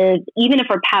passive, even if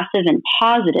we're passive and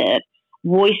positive,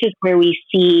 voice is where we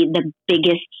see the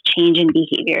biggest change in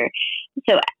behavior.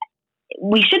 So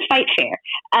we should fight fair,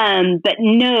 but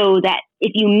know that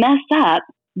if you mess up,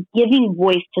 giving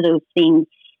voice to those things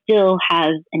still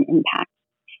has an impact.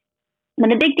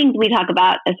 One of the big things we talk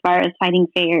about as far as fighting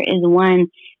fair is, one,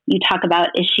 you talk about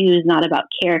issues, not about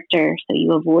character. So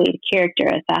you avoid character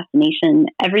assassination.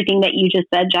 Everything that you just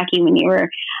said, Jackie, when you were,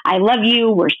 I love you,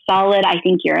 we're solid, I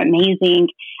think you're amazing.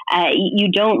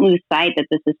 You don't lose sight that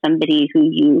this is somebody who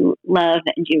you love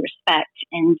and you respect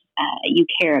and you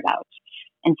care about.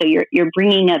 And so you're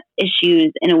bringing up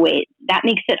issues in a way that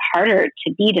makes it harder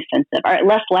to be defensive, or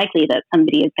less likely that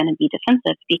somebody is going to be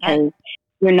defensive, because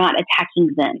you're not attacking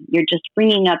them. You're just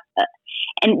bringing up,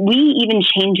 and we even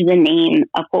change the name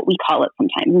of what we call it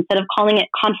sometimes. Instead of calling it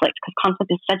conflict, because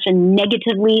conflict is such a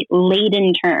negatively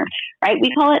laden term, right? We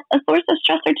call it a source of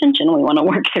stress or tension we want to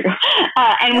work through.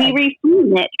 And we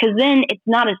reframe it, because then it's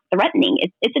not as threatening.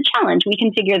 It's a challenge. We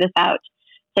can figure this out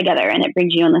together, and it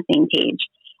brings you on the same page.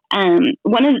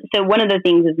 One of the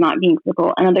things is not being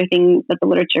critical. Another thing that the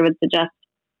literature would suggest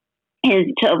is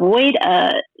to avoid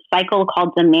a cycle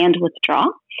called demand withdraw,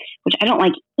 which I don't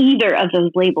like either of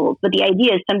those labels. But the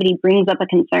idea is somebody brings up a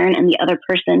concern and the other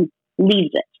person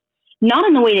leaves it. Not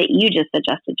in the way that you just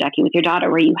suggested, Jackie, with your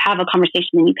daughter, where you have a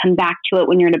conversation and you come back to it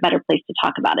when you're in a better place to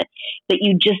talk about it, but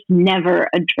you just never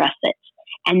address it.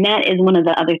 And that is one of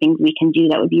the other things we can do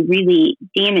that would be really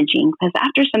damaging, because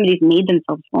after somebody's made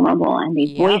themselves vulnerable and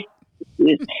they've voiced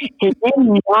issues, to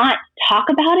then not talk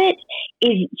about it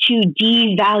is to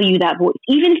devalue that voice,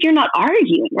 even if you're not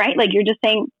arguing, right? Like you're just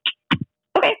saying,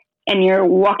 okay, and you're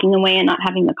walking away and not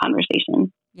having the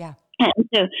conversation. Yeah. And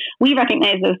so we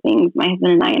recognize those things, my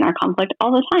husband and I, in our conflict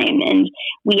all the time, and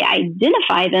we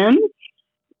identify them,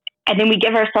 and then we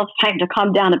give ourselves time to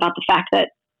calm down about the fact that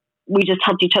we just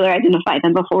helped each other identify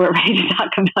them before we're ready to talk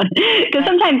about it. Because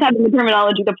sometimes having the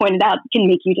terminology to point it out can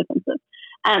make you defensive.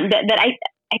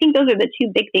 I think those are the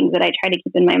two big things that I try to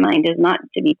keep in my mind, is not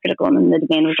to be critical and then the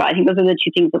demand withdraw. I think those are the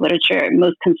two things the literature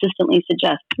most consistently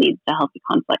suggests leads to healthy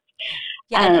conflict.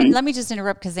 Yeah, and let me just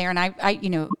interrupt, because Aaron,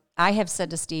 I have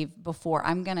said to Steve before,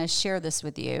 I'm going to share this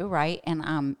with you, right?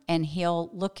 And he'll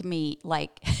look at me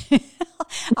like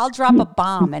I'll drop a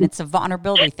bomb, and it's a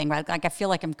vulnerability thing, right? Like I feel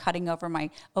like I'm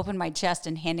open my chest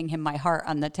and handing him my heart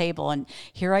on the table, and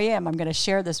here I am. I'm going to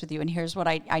share this with you, and here's what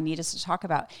I need us to talk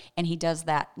about. And he does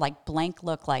that like blank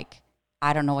look, like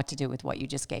I don't know what to do with what you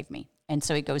just gave me, and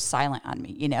so he goes silent on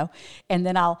me, And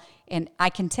then I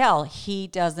can tell he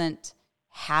doesn't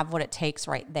have what it takes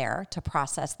right there to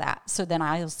process that. So then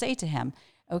I'll say to him,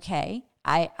 okay,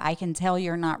 I can tell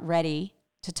you're not ready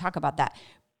to talk about that.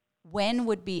 When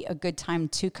would be a good time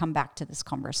to come back to this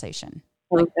conversation?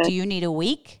 Like, do you need a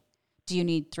week? Do you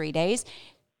need 3 days?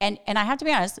 And I have to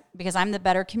be honest, because I'm the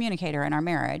better communicator in our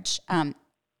marriage,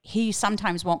 he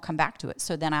sometimes won't come back to it.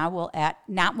 So then I will,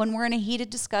 not when we're in a heated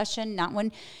discussion, not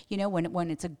when, when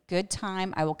it's a good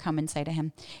time, I will come and say to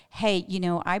him, hey,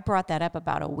 I brought that up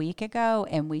about a week ago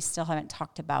and we still haven't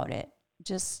talked about it.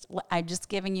 I'm just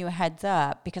giving you a heads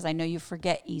up because I know you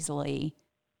forget easily,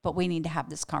 but we need to have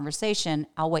this conversation.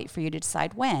 I'll wait for you to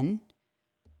decide when,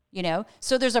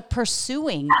 So there's a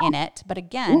pursuing in it, but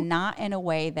again, not in a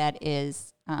way that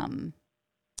is,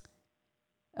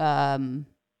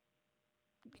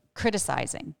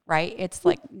 criticizing, right? It's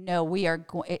like, no, we are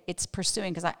it's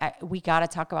pursuing, because we got to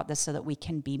talk about this so that we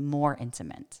can be more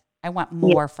intimate. I want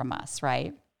more from us,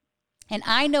 right? And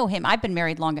I know him. I've been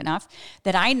married long enough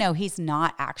that I know he's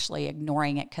not actually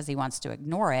ignoring it because he wants to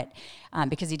ignore it,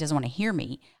 because he doesn't want to hear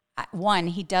me. One,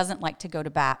 he doesn't like to go to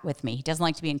bat with me. He doesn't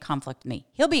like to be in conflict with me.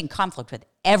 He'll be in conflict with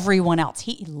everyone else.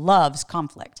 He loves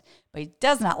conflict, but he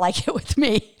does not like it with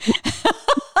me.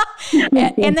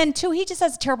 and then two, he just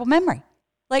has a terrible memory.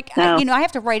 Like, I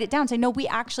have to write it down and say, no, we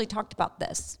actually talked about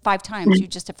this 5 times. You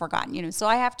just have forgotten, So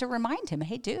I have to remind him,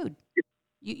 hey, dude,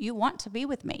 you want to be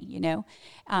with me,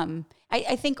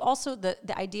 I think also the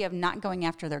idea of not going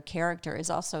after their character is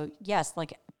also, yes,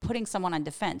 like putting someone on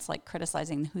defense, like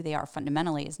criticizing who they are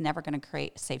fundamentally, is never going to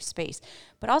create a safe space.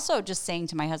 But also just saying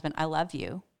to my husband, I love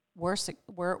you.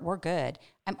 We're good.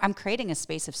 I'm creating a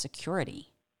space of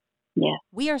security. Yeah.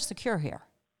 We are secure here.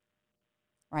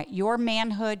 Right? Your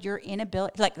manhood, your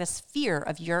inability, like this fear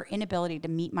of your inability to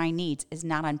meet my needs is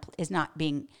not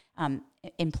being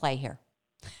in play here.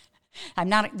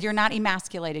 You're not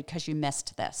emasculated because you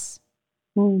missed this.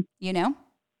 You know?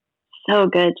 So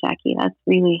good, Jackie. That's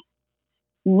really,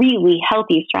 really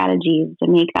healthy strategies to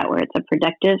make that where it's a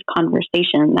productive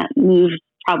conversation that moves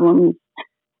problems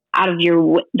out of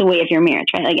the way of your marriage,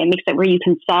 right? Like it makes it where you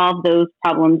can solve those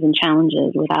problems and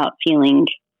challenges without feeling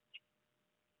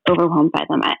overwhelmed by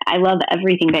them. I love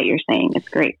everything that you're saying. It's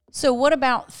great. So what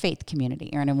about faith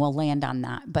community, Erin? And we'll land on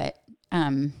that, but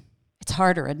it's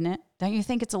harder, isn't it? Don't you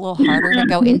think it's a little harder to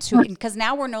go into, because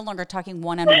now we're no longer talking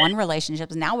one-on-one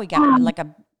relationships. Now we got like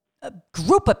a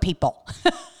group of people.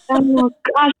 Oh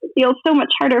gosh, it feels so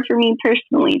much harder for me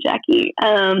personally, Jackie.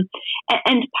 And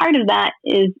part of that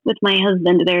is with my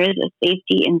husband, there is a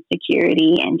safety and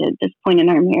security. And at this point in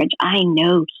our marriage, I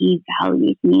know he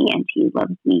values me and he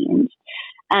loves me.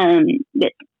 And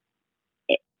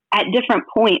at different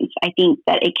points, I think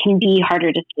that it can be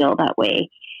harder to feel that way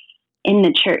in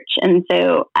the church. And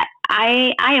so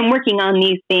I am working on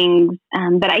these things.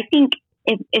 But I think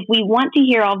if we want to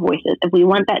hear all voices, if we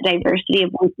want that diversity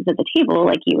of voices at the table,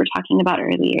 like you were talking about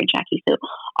earlier, Jackie, so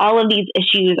all of these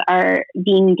issues are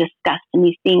being discussed, and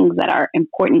these things that are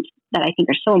important, that I think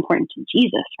are so important to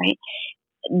Jesus, right?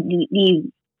 These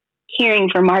caring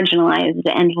for marginalized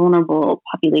and vulnerable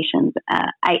populations.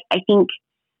 I think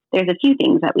there's a few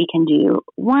things that we can do.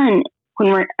 One,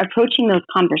 when we're approaching those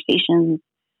conversations,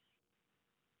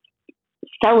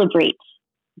 celebrate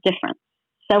difference.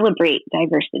 Celebrate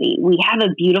diversity. We have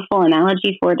a beautiful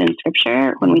analogy for it in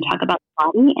scripture when we talk about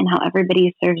the body and how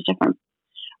everybody serves different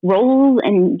roles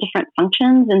and different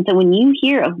functions. And so when you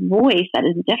hear a voice that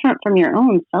is different from your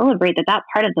own, celebrate that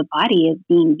part of the body is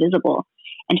being visible.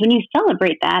 And when you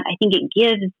celebrate that, I think it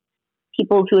gives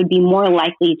people who would be more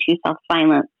likely to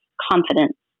self-silence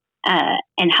confidence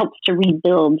and helps to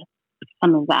rebuild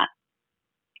some of that.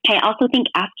 I also think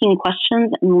asking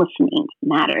questions and listening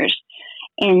matters,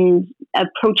 and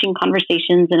approaching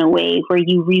conversations in a way where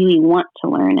you really want to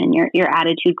learn, and your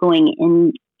attitude going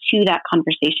into that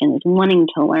conversation is wanting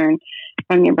to learn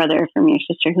from your brother, from your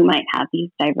sister who might have these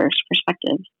diverse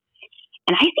perspectives.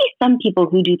 And I see some people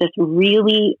who do this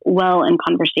really well in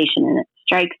conversation, and it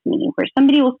strikes me where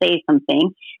somebody will say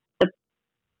something, the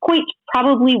point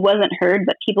probably wasn't heard,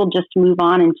 but people just move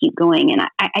on and keep going. And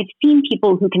I've seen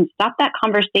people who can stop that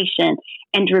conversation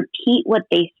and repeat what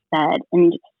they said.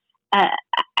 And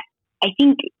I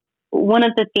think one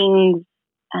of the things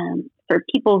for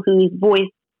people whose voice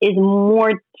is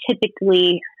more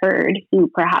typically heard, who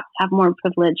perhaps have more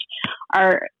privilege,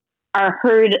 are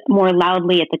heard more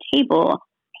loudly at the table.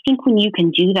 I think when you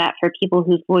can do that for people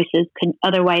whose voices could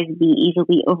otherwise be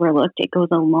easily overlooked, it goes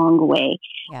a long way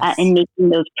in making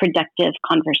those productive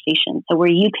conversations. So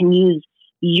where you can use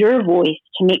your voice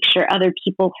to make sure other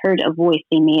people heard a voice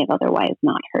they may have otherwise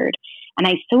not heard. And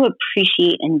I so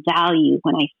appreciate and value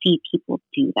when I see people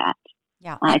do that.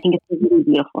 Yeah, I think it's a really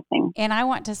beautiful thing. And I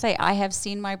want to say, I have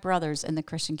seen my brothers in the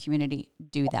Christian community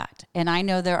do that. And I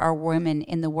know there are women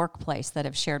in the workplace that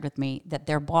have shared with me that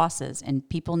their bosses and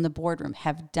people in the boardroom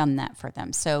have done that for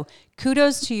them. So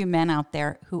kudos to you men out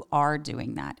there who are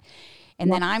doing that.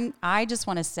 And then I just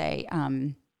want to say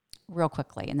real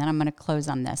quickly, and then I'm going to close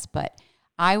on this, but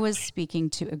I was speaking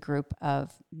to a group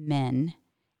of men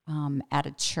at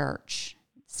a church,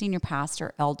 senior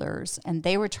pastor, elders, and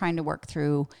they were trying to work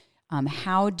through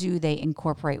how do they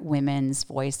incorporate women's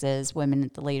voices, women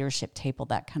at the leadership table,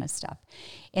 that kind of stuff.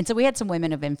 And so we had some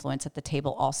women of influence at the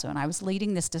table also, and I was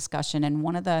leading this discussion, and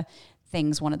one of the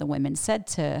things one of the women said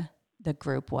to the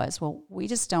group was, well, we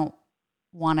just don't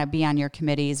want to be on your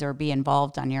committees or be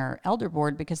involved on your elder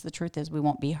board because the truth is we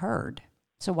won't be heard.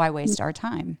 So why waste our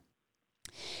time?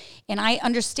 And I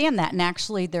understand that, and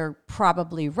actually they're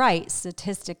probably right.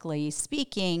 Statistically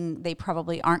speaking, they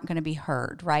probably aren't going to be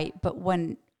heard, right? But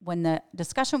when the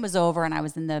discussion was over and I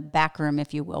was in the back room,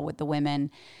 if you will, with the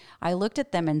women, I looked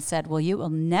at them and said, well, you will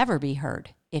never be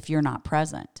heard if you're not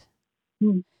present.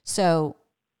 So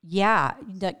yeah,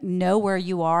 know where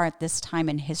you are at this time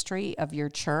in history of your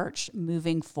church,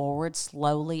 moving forward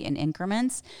slowly in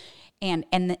increments. And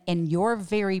your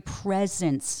very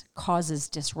presence causes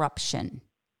disruption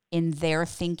in their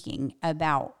thinking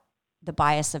about the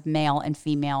bias of male and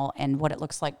female and what it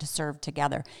looks like to serve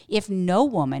together. If no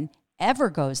woman ever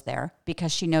goes there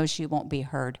because she knows she won't be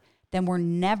heard, then we're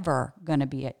never going to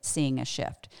be seeing a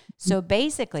shift. So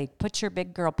basically, put your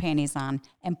big girl panties on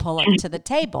and pull up to the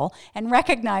table and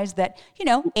recognize that,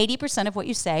 80% of what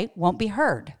you say won't be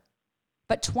heard,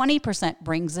 but 20%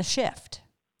 brings a shift.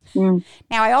 Mm.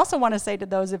 Now, I also want to say to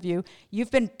those of you,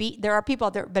 there are people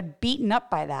out there who have been beaten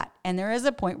up by that. And there is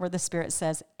a point where the Spirit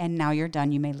says, and now you're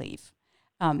done, you may leave.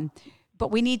 But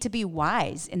we need to be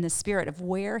wise in the spirit of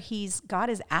where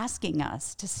God is asking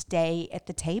us to stay at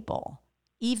the table,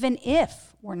 even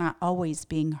if we're not always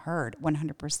being heard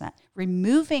 100%.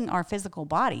 Removing our physical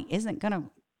body isn't going to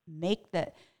make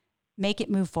it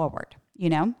move forward,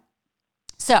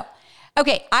 So,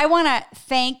 okay, I want to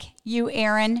thank you,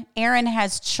 Erin. Erin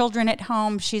has children at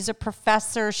home. She's a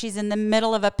professor. She's in the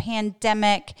middle of a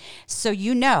pandemic. So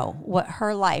you know what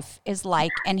her life is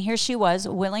like. And here she was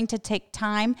willing to take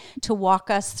time to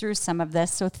walk us through some of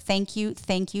this. So thank you,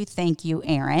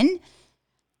 Erin.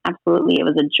 Absolutely. It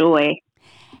was a joy.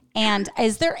 And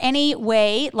is there any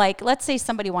way, let's say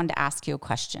somebody wanted to ask you a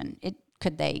question.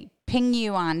 Could they ping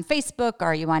you on Facebook?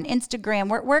 Are you on Instagram?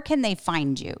 Where can they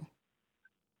find you?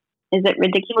 Is it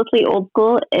ridiculously old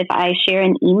school if I share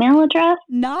an email address?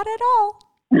 Not at all.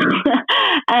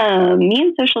 Me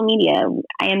and social media,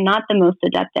 I am not the most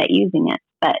adept at using it,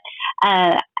 but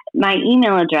my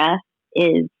email address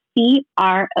is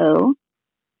CROCKETE,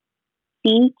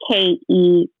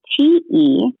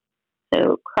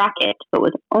 so Crockett, but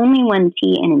with only one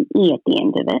T and an E at the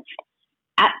end of it,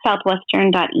 at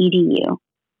southwestern.edu.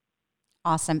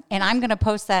 Awesome. And I'm going to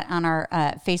post that on our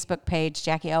Facebook page,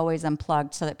 Jackie Always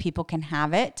Unplugged, so that people can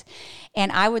have it.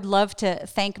 And I would love to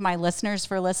thank my listeners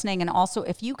for listening. And also,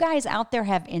 if you guys out there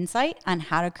have insight on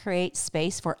how to create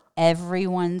space for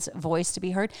everyone's voice to be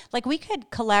heard, we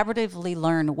could collaboratively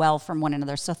learn well from one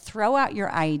another. So throw out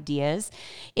your ideas.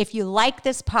 If you like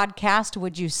this podcast,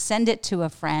 would you send it to a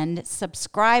friend,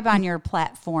 subscribe on your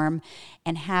platform,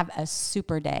 and have a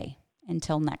super day.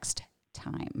 Until next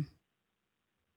time.